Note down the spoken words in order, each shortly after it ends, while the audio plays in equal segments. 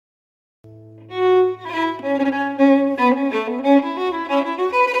Hello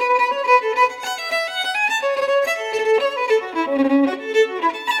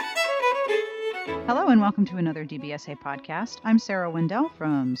and welcome to another DBSA podcast. I'm Sarah Wendell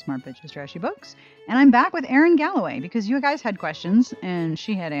from Smart Bitches Trashy Books, and I'm back with Erin Galloway because you guys had questions and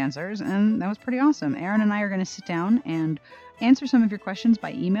she had answers, and that was pretty awesome. Erin and I are going to sit down and answer some of your questions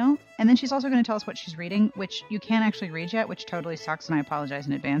by email, and then she's also going to tell us what she's reading, which you can't actually read yet, which totally sucks, and I apologize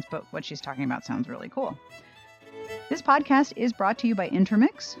in advance, but what she's talking about sounds really cool. This podcast is brought to you by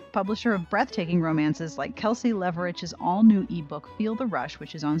Intermix, publisher of breathtaking romances like Kelsey Leverich's all-new ebook Feel the Rush,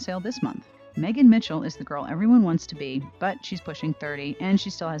 which is on sale this month. Megan Mitchell is the girl everyone wants to be, but she's pushing 30, and she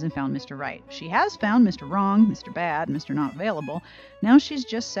still hasn't found Mr. Right. She has found Mr. Wrong, Mr. Bad, Mr. Not Available. Now she's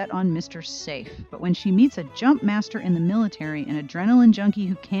just set on Mr. Safe. But when she meets a jump master in the military, an adrenaline junkie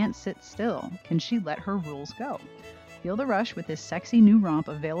who can't sit still, can she let her rules go? Feel the rush with this sexy new romp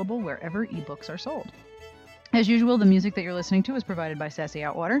available wherever ebooks are sold. As usual, the music that you're listening to is provided by Sassy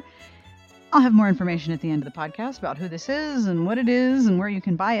Outwater. I'll have more information at the end of the podcast about who this is and what it is and where you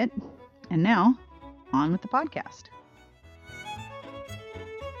can buy it. And now, on with the podcast.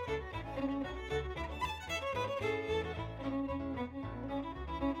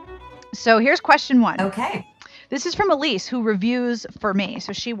 So here's question 1. Okay. This is from Elise, who reviews for me.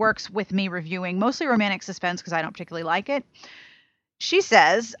 So she works with me reviewing mostly romantic suspense because I don't particularly like it. She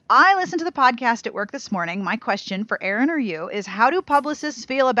says, I listened to the podcast at work this morning. My question for Erin or you is, how do publicists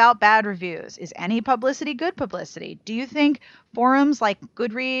feel about bad reviews? Is any publicity good publicity? Do you think forums like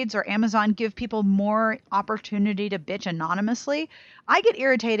Goodreads or Amazon give people more opportunity to bitch anonymously? I get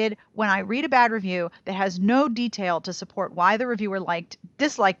irritated when I read a bad review that has no detail to support why the reviewer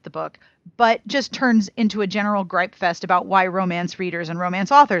disliked the book, but just turns into a general gripe fest about why romance readers and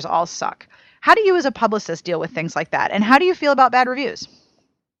romance authors all suck. How do you as a publicist deal with things like that? And how do you feel about bad reviews?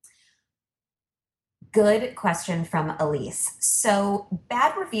 Good question from Elise. So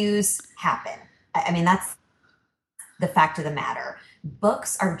bad reviews happen. I mean, that's the fact of the matter.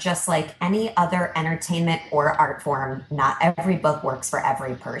 Books are just like any other entertainment or art form. Not every book works for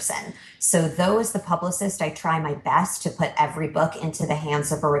every person. So though as the publicist, I try my best to put every book into the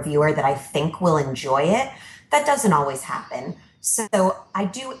hands of a reviewer that I think will enjoy it, that doesn't always happen. So I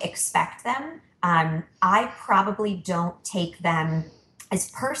do expect them. I probably don't take them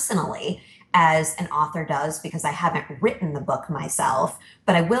as personally as an author does because I haven't written the book myself.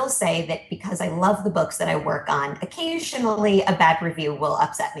 But I will say that because I love the books that I work on, occasionally a bad review will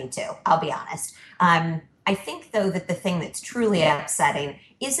upset me too. I'll be honest. I think, though, that the thing that's truly upsetting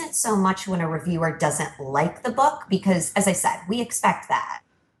isn't so much when a reviewer doesn't like the book, because, as I said, we expect that.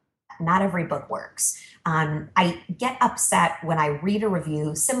 Not every book works. I get upset when I read a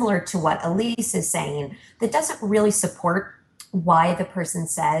review similar to what Elise is saying that doesn't really support why the person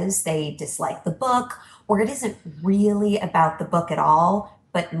says they dislike the book, or it isn't really about the book at all,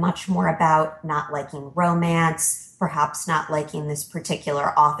 but much more about not liking romance, perhaps not liking this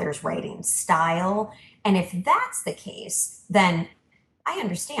particular author's writing style. And if that's the case, then I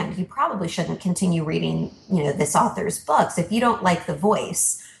understand you probably shouldn't continue reading, this author's books. If you don't like the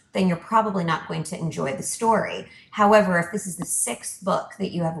voice, then you're probably not going to enjoy the story. However, if this is the 6th book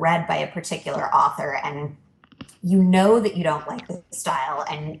that you have read by a particular author and you know that you don't like the style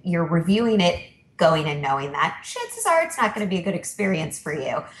and you're reviewing it going and knowing that, chances are it's not going to be a good experience for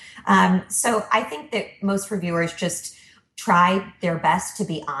you. So I think that most reviewers just try their best to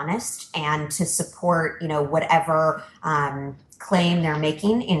be honest and to support, whatever claim they're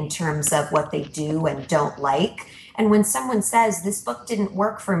making in terms of what they do and don't like. And when someone says this book didn't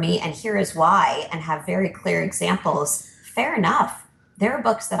work for me and here is why, and have very clear examples, fair enough. There are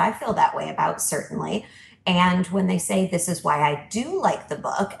books that I feel that way about, certainly. And when they say this is why I do like the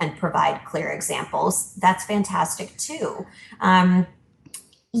book and provide clear examples, that's fantastic too.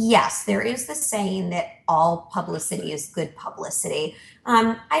 Yes, there is the saying that all publicity is good publicity.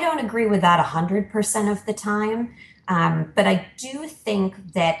 I don't agree with that 100% of the time. But I do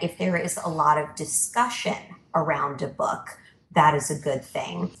think that if there is a lot of discussion around a book, that is a good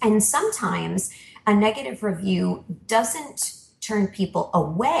thing. And sometimes a negative review doesn't turn people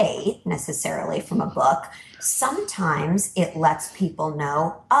away necessarily from a book. Sometimes it lets people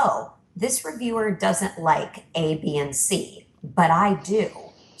know, oh, this reviewer doesn't like A, B, and C, but I do.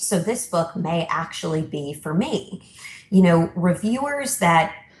 So this book may actually be for me. Reviewers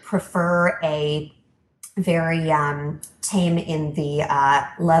that prefer a very tame in the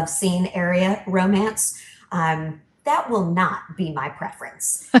love scene area romance, that will not be my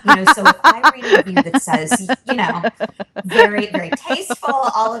preference. So if I read a review that says, very, very tasteful,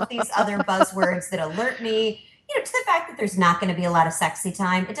 all of these other buzzwords that alert me, to the fact that there's not going to be a lot of sexy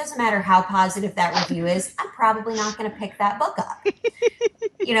time, it doesn't matter how positive that review is, I'm probably not going to pick that book up.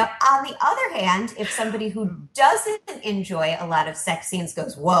 On the other hand, if somebody who doesn't enjoy a lot of sex scenes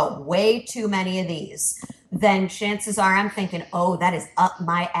goes, whoa, way too many of these, then chances are I'm thinking, oh, that is up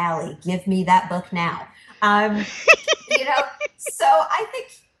my alley. Give me that book now. Um, so I think,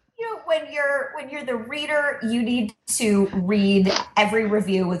 when you're the reader, you need to read every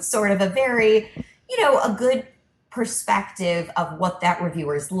review with sort of a very, a good perspective of what that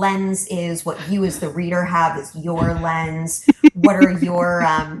reviewer's lens is, what you as the reader have as your lens, what are your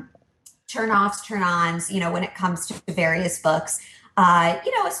turn-offs, turn-ons, when it comes to various books.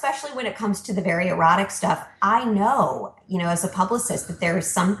 Especially when it comes to the very erotic stuff, I know, as a publicist, that there are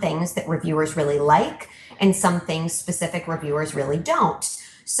some things that reviewers really like and some things specific reviewers really don't.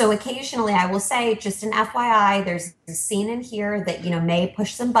 So occasionally I will say, just an FYI, there's a scene in here that, may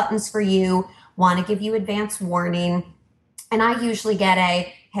push some buttons for you, want to give you advance warning. And I usually get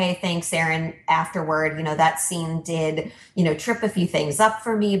a, hey, thanks, Erin, afterward. That scene did, trip a few things up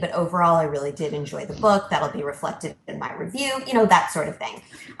for me, but overall, I really did enjoy the book. That'll be reflected in my review, that sort of thing.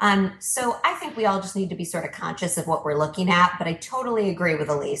 So I think we all just need to be sort of conscious of what we're looking at. But I totally agree with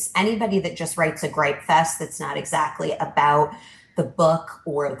Elise. Anybody that just writes a gripe fest that's not exactly about the book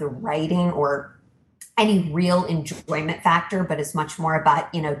or the writing or any real enjoyment factor, but is much more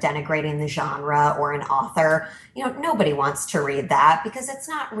about, denigrating the genre or an author. Nobody wants to read that because it's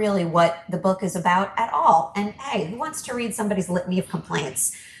not really what the book is about at all. And hey, who wants to read somebody's litany of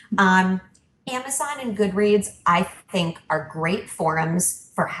complaints? Amazon and Goodreads, I think, are great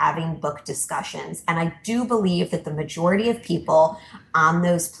forums for having book discussions. And I do believe that the majority of people on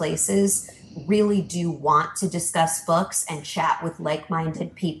those places really do want to discuss books and chat with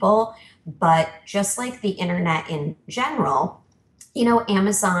like-minded people. But just like the internet in general,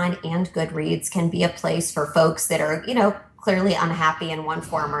 Amazon and Goodreads can be a place for folks that are, clearly unhappy in one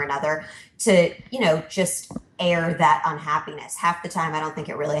form or another to, just air that unhappiness. Half the time, I don't think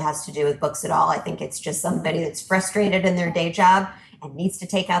it really has to do with books at all. I think it's just somebody that's frustrated in their day job and needs to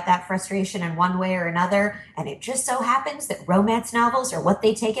take out that frustration in one way or another. And it just so happens that romance novels are what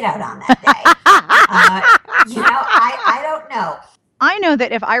they take it out on that day. I don't know. I know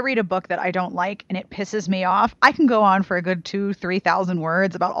that if I read a book that I don't like and it pisses me off, I can go on for a good 2,000-3,000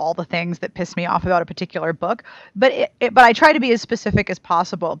 words about all the things that piss me off about a particular book. But but I try to be as specific as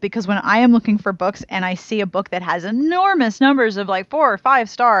possible, because when I am looking for books and I see a book that has enormous numbers of like 4 or 5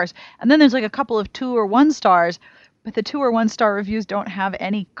 stars, and then there's like a couple of 2 or 1 stars, but the 2 or 1 star reviews don't have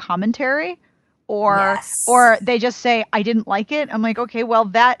any commentary, or Yes. or they just say I didn't like it. I'm like, okay, well,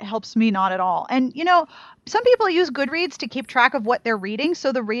 that helps me not at all. And some people use Goodreads to keep track of what they're reading,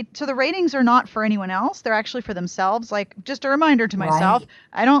 so the ratings are not for anyone else. They're actually for themselves. Like, just a reminder to myself, Right.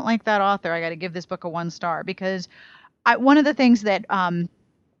 I don't like that author. I got to give this book a 1 star, because one of the things that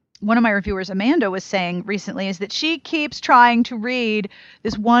one of my reviewers, Amanda, was saying recently is that she keeps trying to read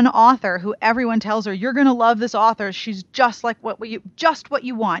this one author who everyone tells her, you're going to love this author. She's just like what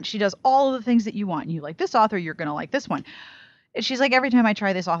you want. She does all of the things that you want. And you like this author, you're going to like this one. She's like, every time I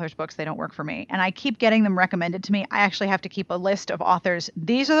try this author's books, they don't work for me. And I keep getting them recommended to me. I actually have to keep a list of authors.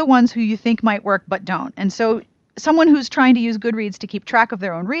 These are the ones who you think might work, but don't. And so someone who's trying to use Goodreads to keep track of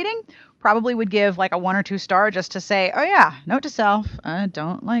their own reading probably would give like a 1 or 2 star just to say, oh yeah, note to self, I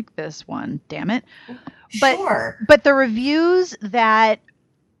don't like this one, damn it. Sure. But the reviews that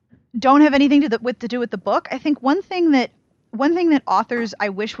don't have anything to do with the book, I think one thing that authors I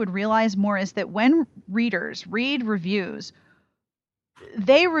wish would realize more is that when readers read reviews,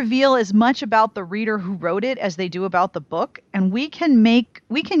 they reveal as much about the reader who wrote it as they do about the book. And we can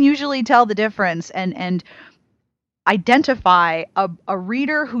usually tell the difference and identify a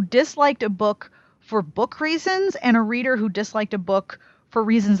reader who disliked a book for book reasons and a reader who disliked a book for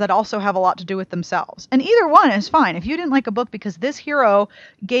reasons that also have a lot to do with themselves. And either one is fine. If you didn't like a book because this hero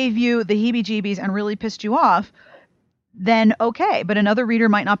gave you the heebie-jeebies and really pissed you off, then okay. But another reader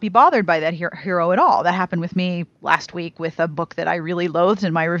might not be bothered by that hero at all. That happened with me last week with a book that I really loathed,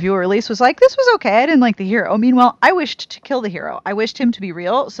 and my reviewer Elise was like, this was okay, I didn't like the hero. Meanwhile, I wished to kill the hero. I wished him to be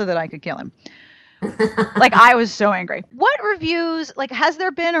real so that I could kill him. Like, I was so angry. What reviews, like, has there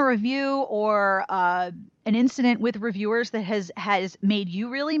been a review or an incident with reviewers that has made you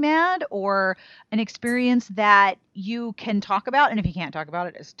really mad, or an experience that you can talk about? And if you can't talk about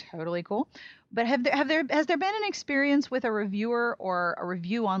it, it's totally cool. But has there been an experience with a reviewer or a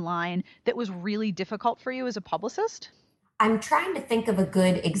review online that was really difficult for you as a publicist? I'm trying to think of a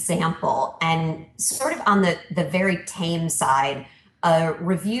good example, and sort of on the very tame side, a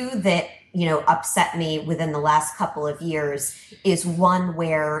review that upset me within the last couple of years is one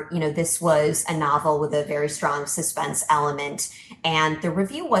where, this was a novel with a very strong suspense element, and the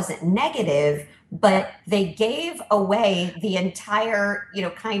review wasn't negative, but they gave away the entire,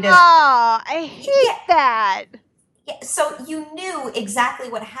 kind of, Oh, I yeah, hate that. yeah, so you knew exactly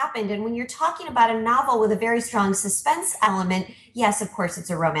what happened. And when you're talking about a novel with a very strong suspense element, yes, of course, it's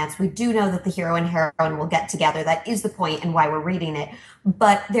a romance. We do know that the hero and heroine will get together. That is the point and why we're reading it.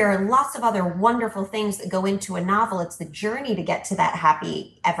 But there are lots of other wonderful things that go into a novel. It's the journey to get to that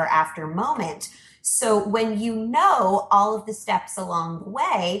happy ever after moment. So when you know all of the steps along the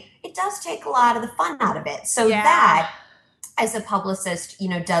way, it does take a lot of the fun out of it. So Yeah. that, as a publicist,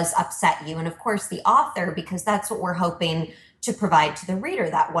 does upset you. And of course, the author, because that's what we're hoping to provide to the reader,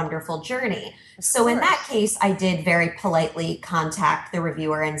 that wonderful journey. So in that case, I did very politely contact the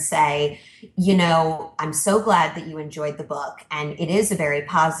reviewer and say, I'm so glad that you enjoyed the book, and it is a very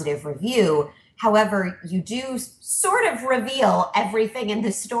positive review. However, you do sort of reveal everything in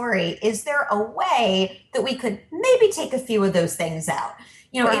the story. Is there a way that we could maybe take a few of those things out?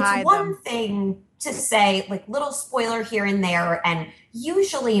 Or It's hide one them. thing to say, like, little spoiler here and there, and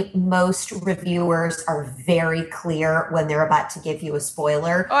usually most reviewers are very clear when they're about to give you a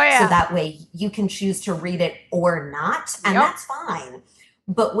spoiler, Oh, so yeah. that way you can choose to read it or not, and Yep. that's fine.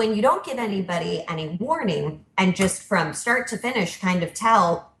 But when you don't give anybody any warning and just from start to finish kind of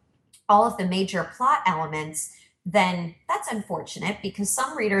tell all of the major plot elements, then that's unfortunate, because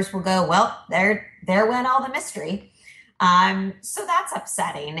some readers will go, well, there went all the mystery. So that's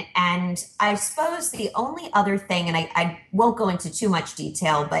upsetting. And I suppose the only other thing, and I won't go into too much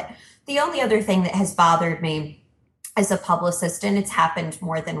detail, but the only other thing that has bothered me as a publicist, and it's happened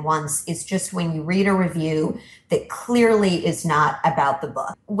more than once, is just when you read a review that clearly is not about the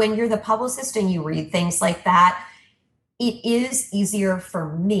book. When you're the publicist and you read things like that, it is easier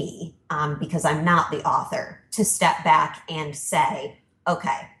for me, because I'm not the author, to step back and say,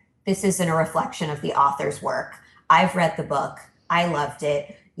 okay, this isn't a reflection of the author's work. I've read the book. I loved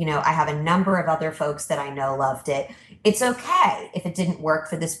it. I have a number of other folks that I know loved it. It's okay if it didn't work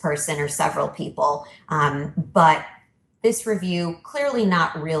for this person or several people. But this review, clearly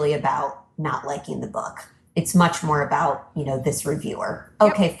not really about not liking the book. It's much more about, this reviewer.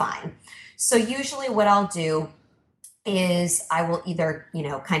 Yep. Okay, fine. So usually what I'll do is I will either,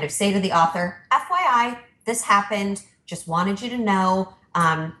 kind of say to the author, FYI, this happened, just wanted you to know.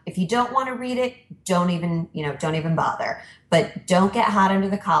 If you don't want to read it, don't even bother. But don't get hot under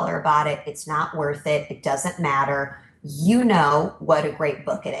the collar about it. It's not worth it. It doesn't matter. You know what a great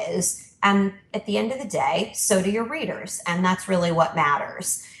book it is. And at the end of the day, so do your readers. And that's really what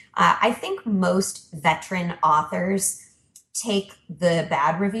matters. I think most veteran authors take the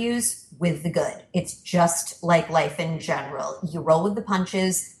bad reviews with the good. It's just like life in general. You roll with the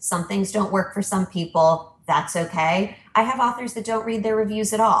punches. Some things don't work for some people. That's okay. I have authors that don't read their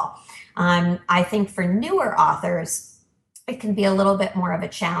reviews at all. I think for newer authors, it can be a little bit more of a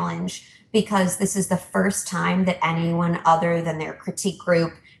challenge, because this is the first time that anyone other than their critique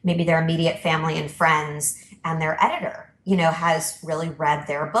group, maybe their immediate family and friends, and their editor, has really read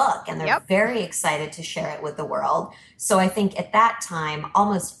their book, and they're Yep. very excited to share it with the world. So I think at that time,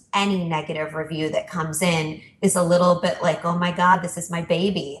 almost any negative review that comes in is a little bit like, oh my God, this is my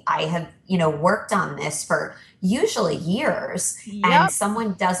baby. I have, worked on this for usually years, Yep. and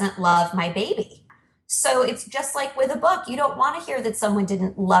someone doesn't love my baby. So it's just like with a book. You don't want to hear that someone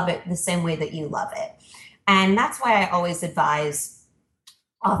didn't love it the same way that you love it. And that's why I always advise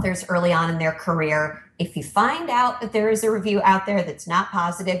authors early on in their career, if you find out that there is a review out there that's not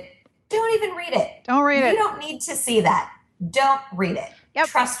positive, don't even read it. Don't read it. You don't need to see that. Don't read it. Yep.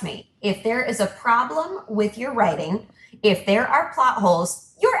 Trust me, if there is a problem with your writing, if there are plot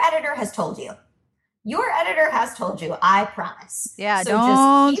holes, your editor has told you. Your editor has told you, I promise. Yeah, So don't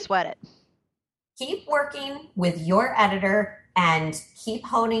just sweat it. keep working with your editor and keep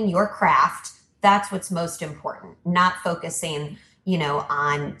honing your craft. That's what's most important, not focusing,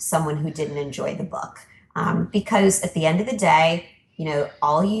 on someone who didn't enjoy the book. Because at the end of the day,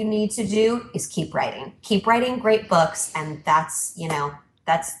 all you need to do is keep writing great books. And that's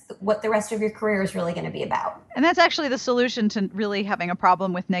what the rest of your career is really going to be about. And that's actually the solution to really having a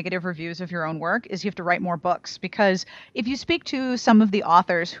problem with negative reviews of your own work, is you have to write more books. Because if you speak to some of the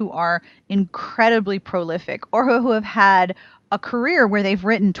authors who are incredibly prolific, or who have had a career where they've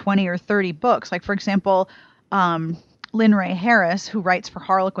written 20 or 30 books, like for example, Lynn Ray Harris, who writes for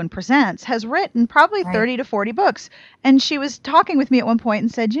Harlequin Presents, has written probably Right. 30 to 40 books. And she was talking with me at one point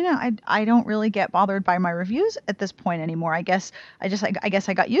and said, I don't really get bothered by my reviews at this point anymore. I guess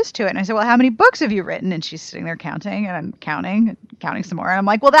I got used to it. And I said, well, how many books have you written? And she's sitting there counting, and I'm counting some more. And I'm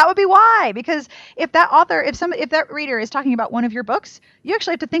like, well, that would be why. Because if that reader is talking about one of your books, you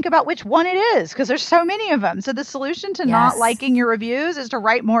actually have to think about which one it is, because there's so many of them. So the solution to not Yes. liking your reviews is to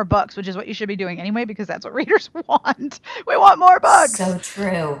write more books, which is what you should be doing anyway, because that's what readers want. We want more books. So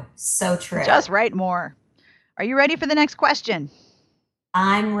true. So true. Just write more. Are you ready for the next question?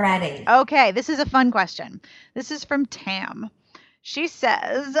 I'm ready. Okay, this is a fun question. This is from Tam. She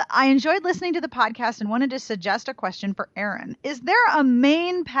says, I enjoyed listening to the podcast and wanted to suggest a question for Erin. Is there a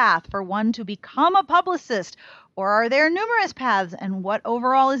main path for one to become a publicist, or are there numerous paths, and what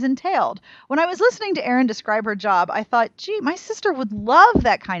overall is entailed? When I was listening to Erin describe her job, I thought, gee, my sister would love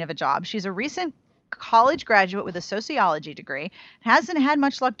that kind of a job. She's a recent college graduate with a sociology degree, hasn't had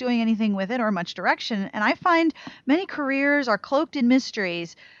much luck doing anything with it or much direction, and I find many careers are cloaked in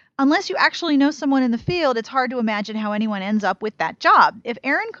mysteries. Unless you actually know someone in the field, it's hard to imagine how anyone ends up with that job. If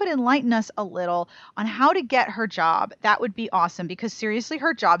Erin could enlighten us a little on how to get her job, that would be awesome, because seriously,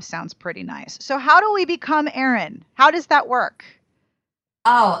 her job sounds pretty nice. So how do we become Erin? How does that work?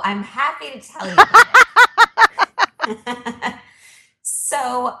 Oh, I'm happy to tell you that.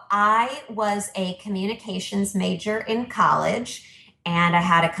 So I was a communications major in college, and I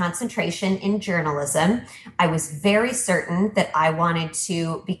had a concentration in journalism. I was very certain that I wanted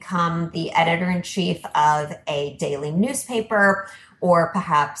to become the editor-in-chief of a daily newspaper, or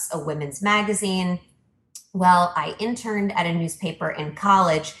perhaps a women's magazine. Well, I interned at a newspaper in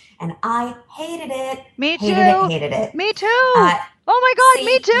college, and I hated it. Me too. Hated it. Me too. Oh my God,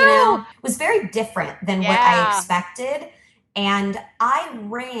 me too. It was very different than what I expected. And I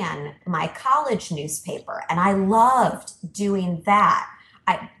ran my college newspaper, and I loved doing that.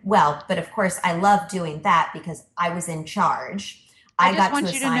 But of course, I loved doing that because I was in charge. I got to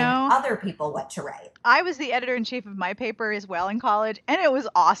assign other people what to write. I was the editor-in-chief of my paper as well in college, and it was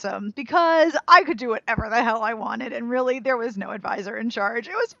awesome because I could do whatever the hell I wanted, and really there was no advisor in charge.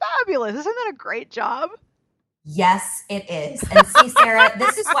 It was fabulous. Isn't that a great job? Yes, it is. And see, Sarah,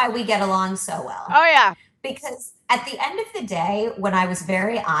 this is why we get along so well. Oh, yeah. Because at the end of the day, when I was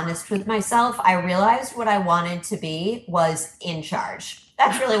very honest with myself, I realized what I wanted to be was in charge.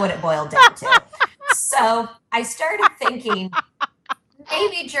 That's really what it boiled down to. So I started thinking,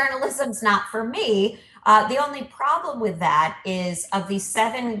 maybe journalism's not for me. The only problem with that is, of the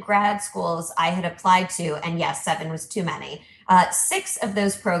 7 grad schools I had applied to, and yes, 7 was too many, 6 of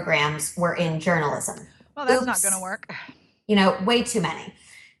those programs were in journalism. Well, that's not going to work. Way too many.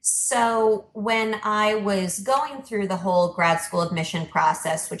 So when I was going through the whole grad school admission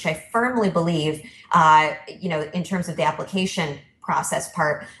process, which I firmly believe, in terms of the application process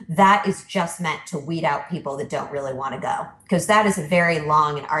part, that is just meant to weed out people that don't really want to go, because that is a very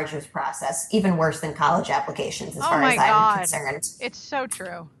long and arduous process, even worse than college applications as far as I'm concerned. It's so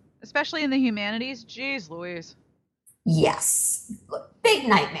true, especially in the humanities. Jeez Louise. Yes. Big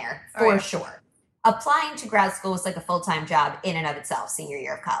nightmare for sure. Applying to grad school was like a full-time job in and of itself, senior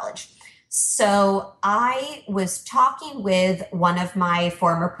year of college. So I was talking with one of my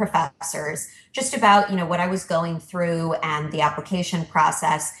former professors just about, what I was going through and the application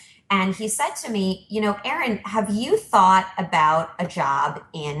process. And he said to me, Erin, have you thought about a job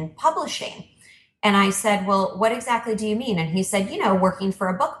in publishing? And I said, well, what exactly do you mean? And he said, working for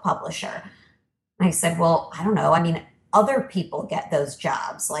a book publisher. And I said, well, I don't know. I mean, other people get those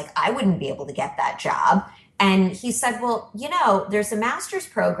jobs. Like, I wouldn't be able to get that job. And he said, well, there's a master's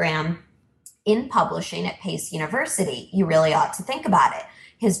program in publishing at Pace University. You really ought to think about it.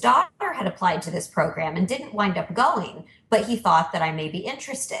 His daughter had applied to this program and didn't wind up going, but he thought that I may be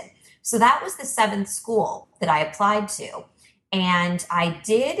interested. So that was the 7th school that I applied to. And I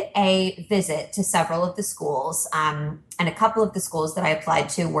did a visit to several of the schools, and a couple of the schools that I applied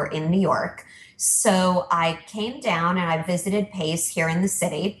to were in New York. So I came down and I visited Pace here in the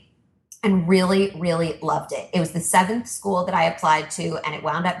city and really, really loved it. It was the 7th school that I applied to, and it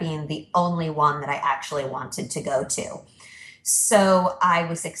wound up being the only one that I actually wanted to go to. So I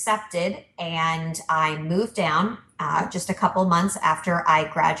was accepted, and I moved down just a couple months after I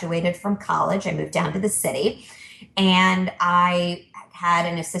graduated from college. I moved down to the city, and I had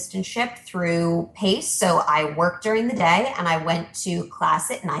an assistantship through Pace. So I worked during the day and I went to class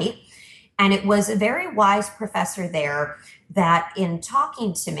at night. And it was a very wise professor there that, in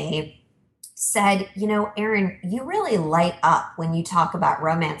talking to me, said, Erin, you really light up when you talk about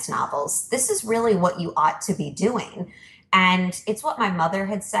romance novels. This is really what you ought to be doing. And it's what my mother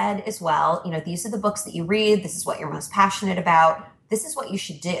had said as well. You know, these are the books that you read. This is what you're most passionate about. This is what you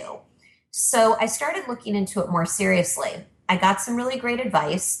should do. So I started looking into it more seriously. I got some really great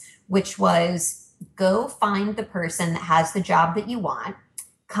advice, which was go find the person that has the job that you want,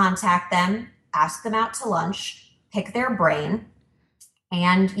 contact them, ask them out to lunch, pick their brain,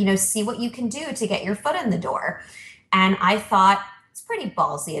 and, you know, see what you can do to get your foot in the door. And I thought, it's pretty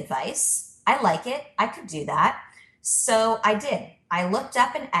ballsy advice. I like it. I could do that. So I did. I looked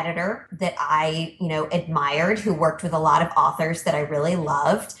up an editor that I, you know, admired, who worked with a lot of authors that I really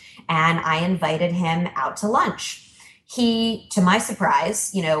loved, and I invited him out to lunch. He, to my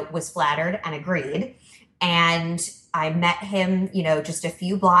surprise, you know, was flattered and agreed. And I met him, you know, just a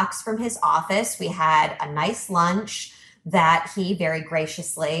few blocks from his office. We had a nice lunch that he very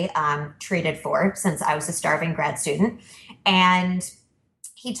graciously treated for, since I was a starving grad student. And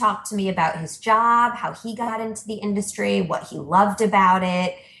he talked to me about his job, how he got into the industry, what he loved about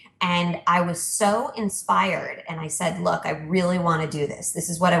it. And I was so inspired. And I said, look, I really want to do this. This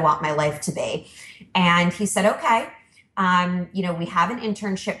is what I want my life to be. And he said, okay, you know, we have an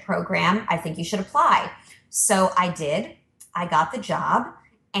internship program. I think you should apply. So I did. I got the job,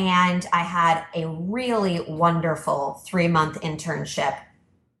 and I had a really wonderful 3-month internship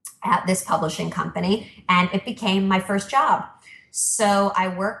at this publishing company, and it became my first job. So I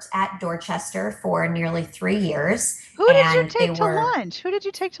worked at Dorchester for nearly 3 years. Who did you take to lunch? Who did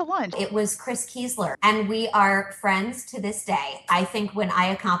you take to lunch? It was Chris Kiesler, and we are friends to this day. I think when I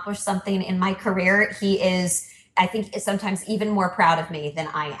accomplish something in my career, he is, I think, sometimes even more proud of me than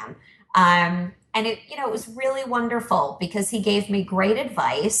I am. And it, you know, it was really wonderful because he gave me great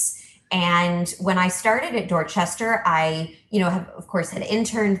advice. And when I started at Dorchester, I, you know, have, of course, had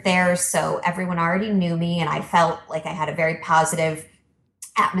interned there. So everyone already knew me, and I felt like I had a very positive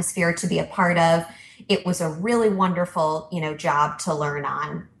atmosphere to be a part of. It was a really wonderful, you know, job to learn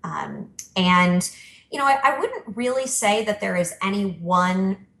on. And, you know, I wouldn't really say that there is any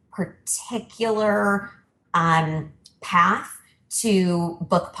one particular path to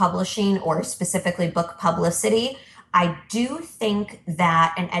book publishing, or specifically book publicity. I do think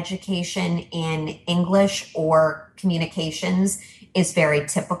that an education in English or communications is very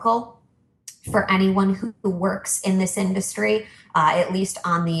typical for anyone who works in this industry, at least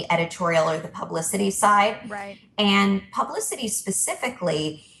on the editorial or the publicity side. Right. And publicity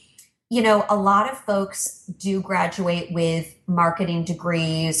specifically, you know, a lot of folks do graduate with marketing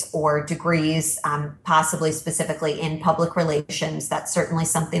degrees or degrees, possibly specifically in public relations. That's certainly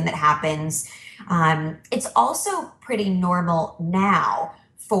something that happens. It's also pretty normal now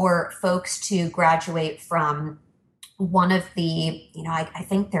for folks to graduate from one of the, you know, I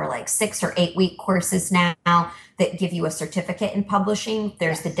think there are like 6 or 8 week courses now that give you a certificate in publishing.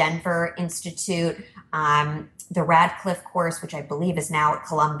 There's the Denver Institute, the Radcliffe course, which I believe is now at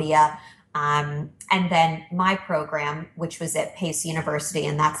Columbia. And then my program, which was at Pace University,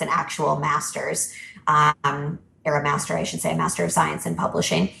 and that's an actual master's, or a master, I should say, Master of Science in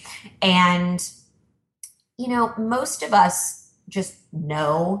Publishing. And, you know, most of us just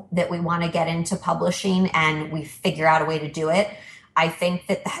know that we want to get into publishing, and we figure out a way to do it. I think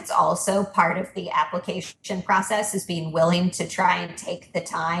that that's also part of the application process, is being willing to try and take the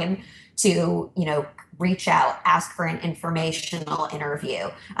time to, you know, reach out, ask for an informational interview.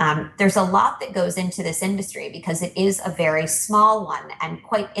 There's a lot that goes into this industry because it is a very small one and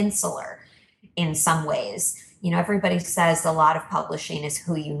quite insular in some ways. You know, everybody says a lot of publishing is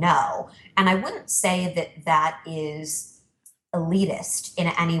who you know. And I wouldn't say that that is elitist in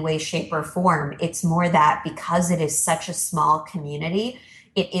any way, shape, or form. It's more that because it is such a small community,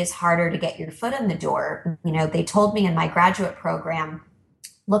 it is harder to get your foot in the door. You know, they told me in my graduate program,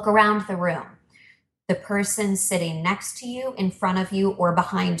 look around the room. The person sitting next to you, in front of you, or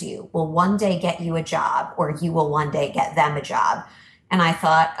behind you will one day get you a job, or you will one day get them a job. And I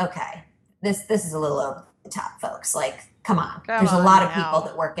thought, okay, this is a little over the top, folks. Like, come on. There's a lot of people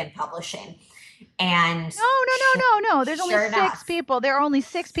that work in publishing. And no. There's only 6 people. There are only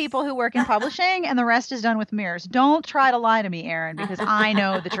 6 people who work in publishing, and the rest is done with mirrors. Don't try to lie to me, Erin, because I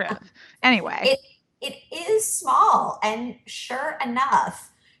know the truth. Anyway. It is small, and sure enough,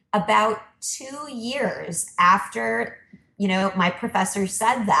 about 2 years after, you know, my professor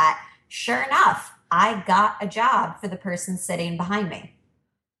said that, sure enough, I got a job for the person sitting behind me.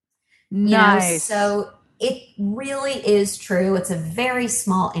 Nice. You know, so it really is true. It's a very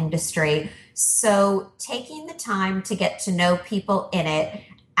small industry. So taking the time to get to know people in it,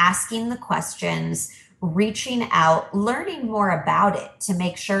 asking the questions, reaching out, learning more about it to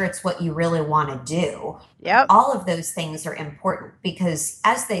make sure it's what you really want to do. Yep. All of those things are important because,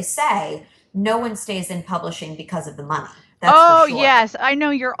 as they say, no one stays in publishing because of the money. That's for Oh, sure. yes. I know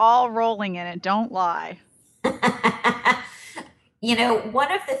you're all rolling in it. Don't lie.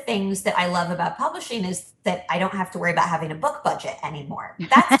 One of the things that I love about publishing is that I don't have to worry about having a book budget anymore.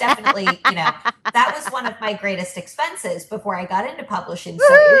 That's definitely, that was one of my greatest expenses before I got into publishing. So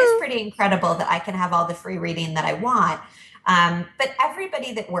it is Woo! pretty incredible that I can have all the free reading that I want. But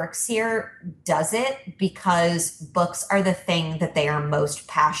everybody that works here does it because books are the thing that they are most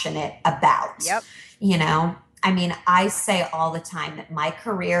passionate about. Yep. You know, I mean, I say all the time that my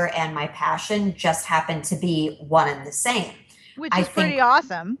career and my passion just happen to be one and the same. Which I is think pretty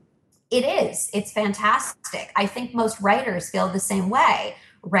awesome. it is. It's fantastic. I think most writers feel the same way.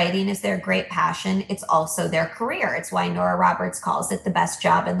 Writing is their great passion. It's also their career. It's why Nora Roberts calls it the best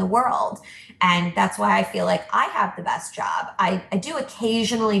job in the world. And that's why I feel like I have the best job. I do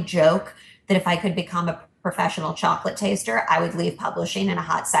occasionally joke that if I could become a professional chocolate taster, I would leave publishing in a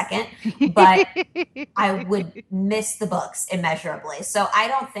hot second. But I would miss the books immeasurably. So I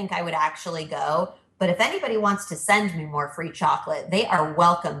don't think I would actually go. But if anybody wants to send me more free chocolate, they are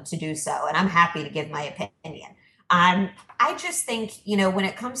welcome to do so. And I'm happy to give my opinion. I just think, when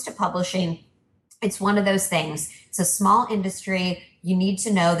it comes to publishing, it's one of those things. It's a small industry. You need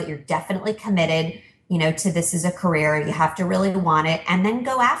to know that you're definitely committed, to this as a career. You have to really want it and then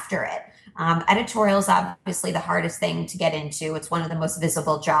go after it. Editorial is obviously the hardest thing to get into. It's one of the most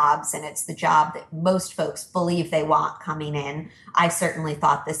visible jobs, and it's the job that most folks believe they want coming in. I certainly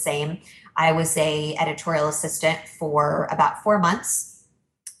thought the same. I was a editorial assistant for about 4 months,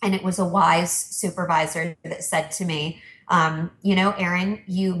 and it was a wise supervisor that said to me, Erin,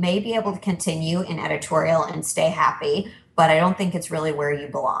 you may be able to continue in editorial and stay happy, but I don't think it's really where you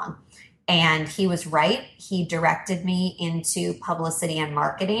belong. And he was right. He directed me into publicity and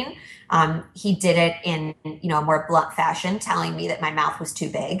marketing. He did it in, a more blunt fashion, telling me that my mouth was too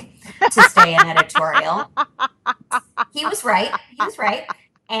big to stay in editorial. He was right. He was right.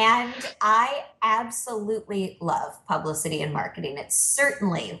 And I absolutely love publicity and marketing. It's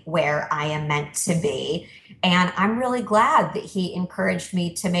certainly where I am meant to be. And I'm really glad that he encouraged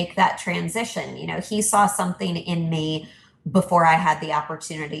me to make that transition. He saw something in me before I had the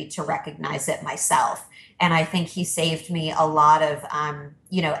opportunity to recognize it myself. And I think he saved me a lot of,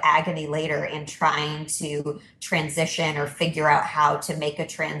 agony later in trying to transition or figure out how to make a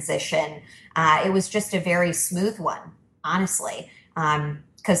transition. It was just a very smooth one, honestly.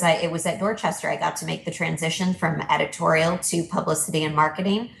 Because it was at Dorchester, I got to make the transition from editorial to publicity and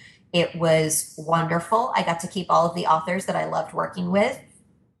marketing. It was wonderful. I got to keep all of the authors that I loved working with.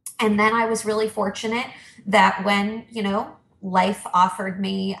 And then I was really fortunate that when, life offered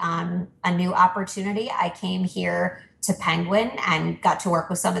me a new opportunity, I came here to Penguin and got to work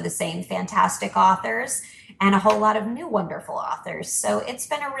with some of the same fantastic authors and a whole lot of new wonderful authors. So it's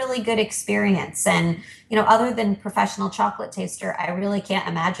been a really good experience. And, other than professional chocolate taster, I really can't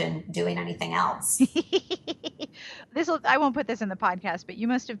imagine doing anything else. I won't put this in the podcast, but you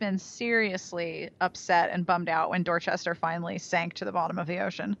must have been seriously upset and bummed out when Dorchester finally sank to the bottom of the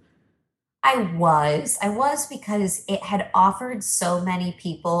ocean. I was because it had offered so many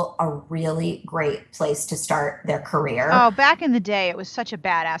people a really great place to start their career. Oh, back in the day, it was such a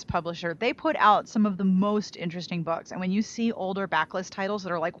badass publisher. They put out some of the most interesting books. And when you see older backlist titles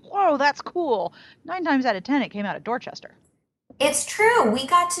that are like, whoa, that's cool, 9 times out of 10, it came out of Dorchester. It's true. We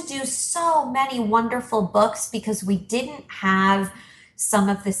got to do so many wonderful books because we didn't have some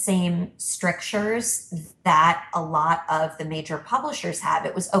of the same strictures that a lot of the major publishers have.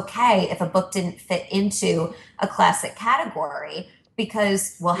 It was okay if a book didn't fit into a classic category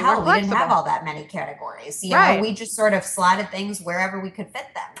because, well, We were hell, we didn't have flexible. all that many categories. Right. We just sort of slotted things wherever we could fit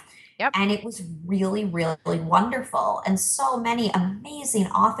them. Yep. And it was really, really wonderful. And so many amazing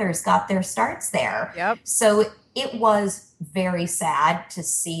authors got their starts there. Yep. So it was very sad to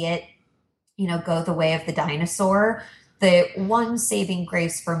see it, go the way of the dinosaur. The one saving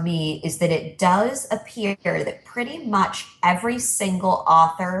grace for me is that it does appear that pretty much every single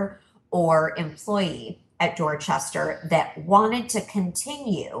author or employee at Dorchester that wanted to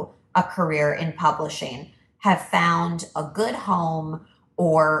continue a career in publishing have found a good home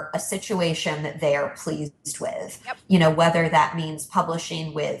or a situation that they are pleased with. Yep. Whether that means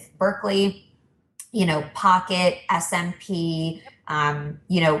publishing with Berkeley, Pocket, SMP,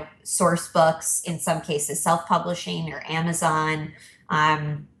 source books, in some cases, self-publishing or Amazon.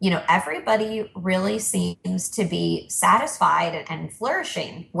 Everybody really seems to be satisfied and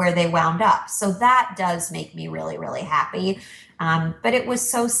flourishing where they wound up. So that does make me really, really happy. But it was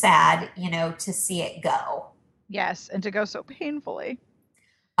so sad, to see it go. Yes. And to go so painfully.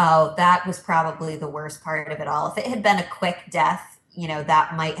 Oh, that was probably the worst part of it all. If it had been a quick death,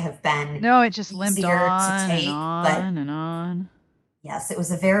 that might have been No, it just limped easier to on and take. But on and on. yes, it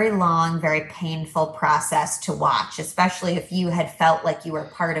was a very long, very painful process to watch, especially if you had felt like you were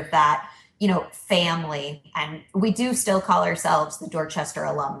part of that, family. And we do still call ourselves the Dorchester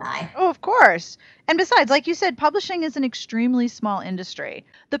alumni. Oh, of course. And besides, like you said, publishing is an extremely small industry.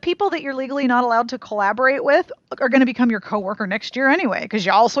 The people that you're legally not allowed to collaborate with are going to become your coworker next year anyway, because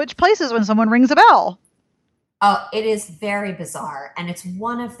y'all switch places when someone rings a bell. Oh, it is very bizarre. And it's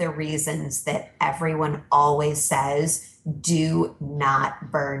one of the reasons that everyone always says do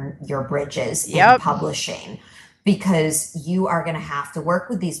not burn your bridges in Yep. publishing, because you are going to have to work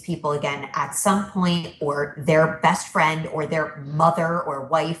with these people again at some point, or their best friend, or their mother, or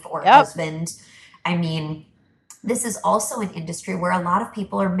wife, or Yep. husband. I mean, this is also an industry where a lot of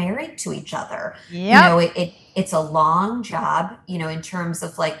people are married to each other. Yep. It's a long job, in terms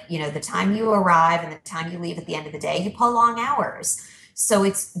of like, the time you arrive and the time you leave at the end of the day, you pull long hours. So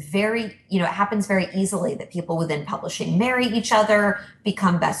it's very, it happens very easily that people within publishing marry each other,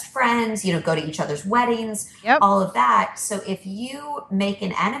 become best friends, go to each other's weddings, Yep. all of that. So if you make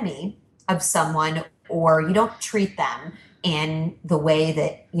an enemy of someone, or you don't treat them in the way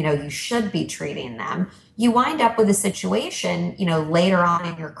that, you should be treating them, you wind up with a situation, later on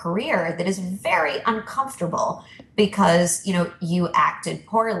in your career that is very uncomfortable because, you acted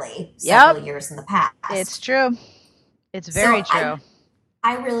poorly several Yep. years in the past. It's true. It's So very true.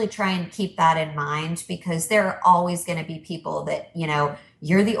 I really try and keep that in mind, because there are always going to be people that,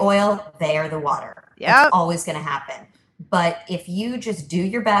 you're the oil, they are the water. Yep. That's always going to happen. But if you just do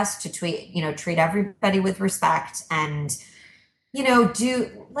your best to treat everybody with respect, and,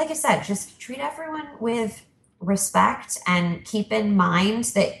 like I said, just treat everyone with respect, and keep in mind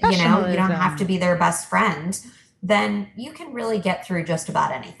that, you don't have to be their best friend, then you can really get through just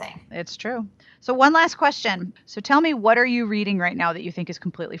about anything. It's true. So one last question. So tell me, what are you reading right now that you think is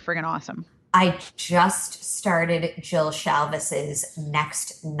completely friggin' awesome? I just started Jill Shalvis's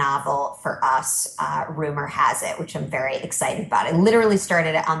next novel for us, Rumor Has It, which I'm very excited about. I literally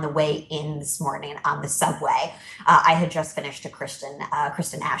started it on the way in this morning on the subway. I had just finished a Kristen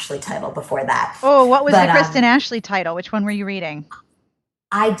Ashley title before that. Oh, what was the Kristen Ashley title? Which one were you reading?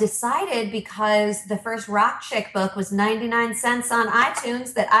 I decided, because the first Rock Chick book was 99 cents on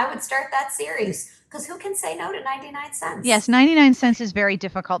iTunes, that I would start that series. Because who can say no to 99 cents? Yes, 99 cents is very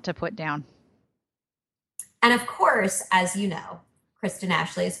difficult to put down. And of course, as you know, Kristen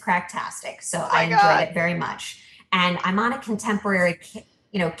Ashley is cracktastic. So I enjoyed it very much. And I'm on a contemporary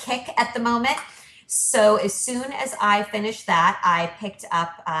kick at the moment. So as soon as I finished that, I picked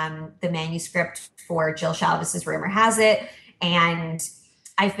up the manuscript for Jill Shalvis's Rumor Has It. And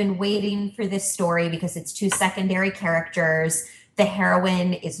I've been waiting for this story because it's two secondary characters. The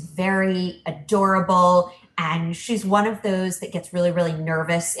heroine is very adorable, and she's one of those that gets really, really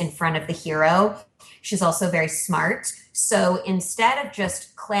nervous in front of the hero. She's also very smart. So instead of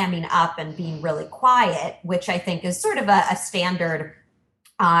just clamming up and being really quiet, which I think is sort of a standard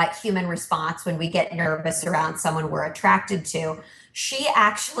human response when we get nervous around someone we're attracted to, she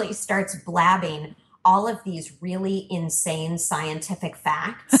actually starts blabbing all of these really insane scientific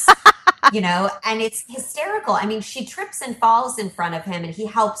facts, and it's hysterical. I mean, she trips and falls in front of him and he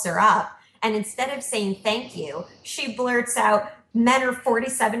helps her up. And instead of saying thank you, she blurts out, men are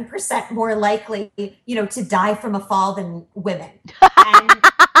 47% more likely, to die from a fall than women. And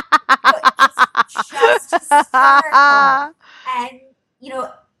it's just hysterical. And,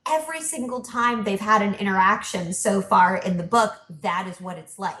 every single time they've had an interaction so far in the book, that is what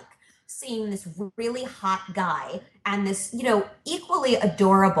it's like. Seeing this really hot guy and this, equally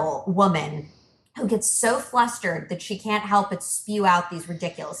adorable woman who gets so flustered that she can't help but spew out these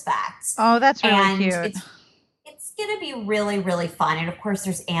ridiculous facts. Oh, that's really cute. It's going to be really, really fun. And of course,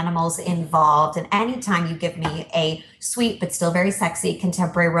 there's animals involved. And anytime you give me a sweet but still very sexy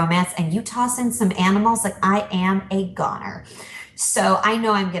contemporary romance and you toss in some animals, like, I am a goner. So I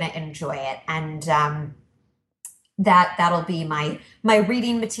know I'm going to enjoy it. And that'll be my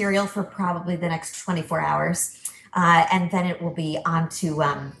reading material for probably the next 24 hours. And then it will be on to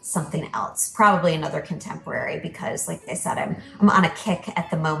something else, probably another contemporary, because like I said, I'm on a kick at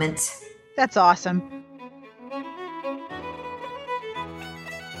the moment. That's awesome.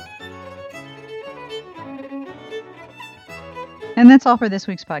 And that's all for this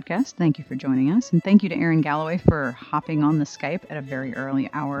week's podcast. Thank you for joining us. And thank you to Erin Galloway for hopping on the Skype at a very early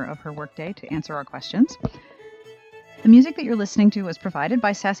hour of her workday to answer our questions. The music that you're listening to was provided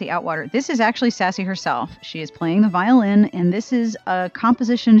by Sassy Outwater. This is actually Sassy herself. She is playing the violin, and this is a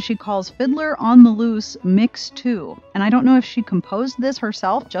composition she calls Fiddler on the Loose Mix 2. And I don't know if she composed this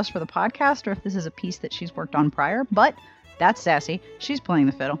herself just for the podcast or if this is a piece that she's worked on prior, but That's Sassy. She's playing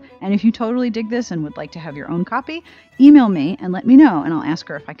the fiddle. And if you totally dig this and would like to have your own copy, email me and let me know, and I'll ask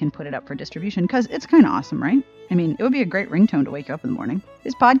her if I can put it up for distribution, because it's kind of awesome, right? I mean, it would be a great ringtone to wake you up in the morning.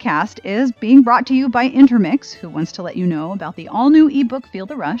 This podcast is being brought to you by Intermix, who wants to let you know about the all-new ebook Feel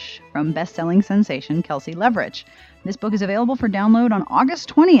the Rush from best-selling sensation Kelsey Leverich. This book is available for download on August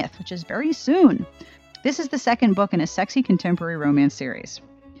 20th, which is very soon. This is the second book in a sexy contemporary romance series.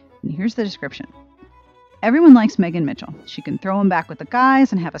 And here's the description. Everyone likes Megan Mitchell. She can throw him back with the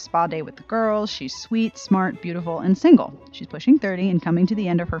guys and have a spa day with the girls. She's sweet, smart, beautiful, and single. She's pushing 30 and coming to the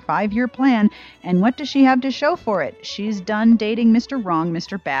end of her 5-year plan. And what does she have to show for it? She's done dating Mr. Wrong,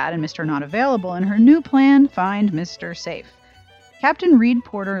 Mr. Bad, and Mr. Not Available. And her new plan, find Mr. Safe. Captain Reed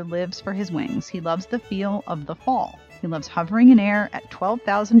Porter lives for his wings. He loves the feel of the fall. He loves hovering in air at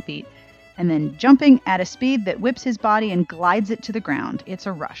 12,000 feet and then jumping at a speed that whips his body and glides it to the ground. It's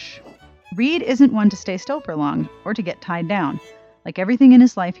a rush. Reed isn't one to stay still for long or to get tied down. Like everything in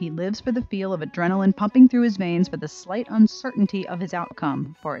his life, he lives for the feel of adrenaline pumping through his veins, for the slight uncertainty of his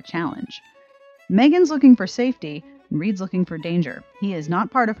outcome, for a challenge. Megan's looking for safety, and Reed's looking for danger. He is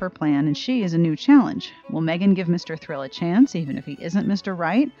not part of her plan, and she is a new challenge. Will Megan give Mr. Thrill a chance, even if he isn't Mr.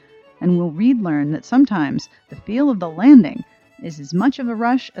 Right? And will Reed learn that sometimes the feel of the landing is as much of a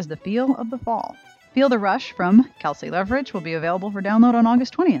rush as the feel of the fall? Feel the Rush from Kelsey Leverich will be available for download on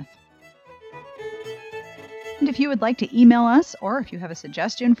August 20th. And if you would like to email us, or if you have a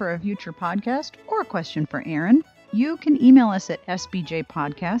suggestion for a future podcast or a question for Erin, you can email us at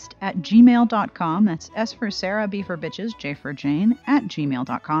sbjpodcast@gmail.com. That's S for Sarah, B for bitches, J for Jane,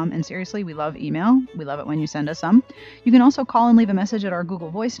 @gmail.com. And seriously, we love email. We love it when you send us some. You can also call and leave a message at our Google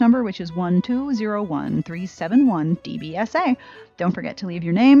Voice number, which is 1-201-371-DBSA. Don't forget to leave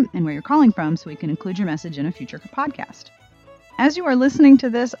your name and where you're calling from so we can include your message in a future podcast. As you are listening to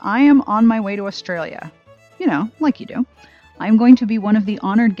this, I am on my way to Australia. You know, like you do. I'm going to be one of the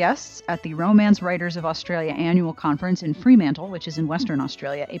honored guests at the Romance Writers of Australia annual conference in Fremantle, which is in Western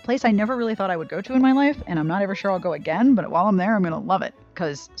Australia, a place I never really thought I would go to in my life, and I'm not ever sure I'll go again, but while I'm there, I'm going to love it,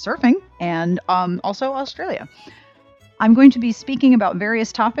 because surfing and also Australia. I'm going to be speaking about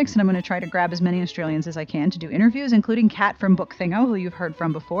various topics, and I'm going to try to grab as many Australians as I can to do interviews, including Kat from Book Thingo, who you've heard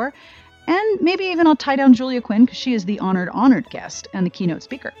from before, and maybe even I'll tie down Julia Quinn, because she is the honored guest and the keynote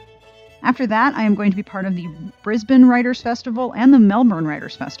speaker. After that, I am going to be part of the Brisbane Writers Festival and the Melbourne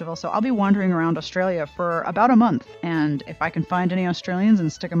Writers Festival, so I'll be wandering around Australia for about a month, and if I can find any Australians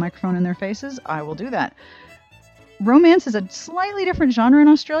and stick a microphone in their faces, I will do that. Romance is a slightly different genre in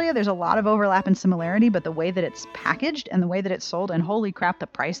Australia. There's a lot of overlap and similarity, but the way that it's packaged and the way that it's sold, and holy crap, the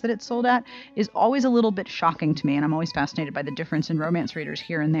price that it's sold at, is always a little bit shocking to me, and I'm always fascinated by the difference in romance readers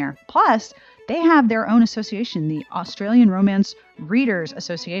here and there. Plus, they have their own association. The Australian Romance Readers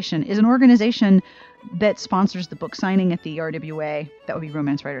Association is an organization that sponsors the book signing at the RWA, that would be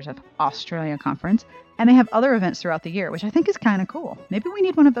Romance Writers of Australia conference, and they have other events throughout the year, which I think is kind of cool. Maybe we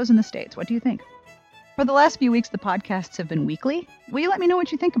need one of those in the States. What do you think? For the last few weeks, the podcasts have been weekly. Will you let me know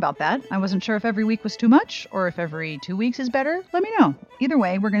what you think about that? I wasn't sure if every week was too much or if every 2 weeks is better. Let me know. Either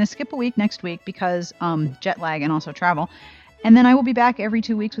way, we're going to skip a week next week because jet lag and also travel. And then I will be back every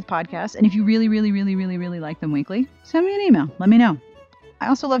 2 weeks with podcasts. And if you really like them weekly, send me an email. Let me know. I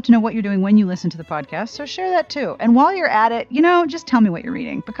also love to know what you're doing when you listen to the podcast, so share that too. And while you're at it, just tell me what you're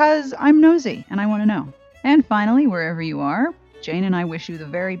reading, because I'm nosy and I want to know. And finally, wherever you are, Jane and I wish you the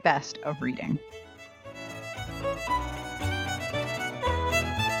very best of reading.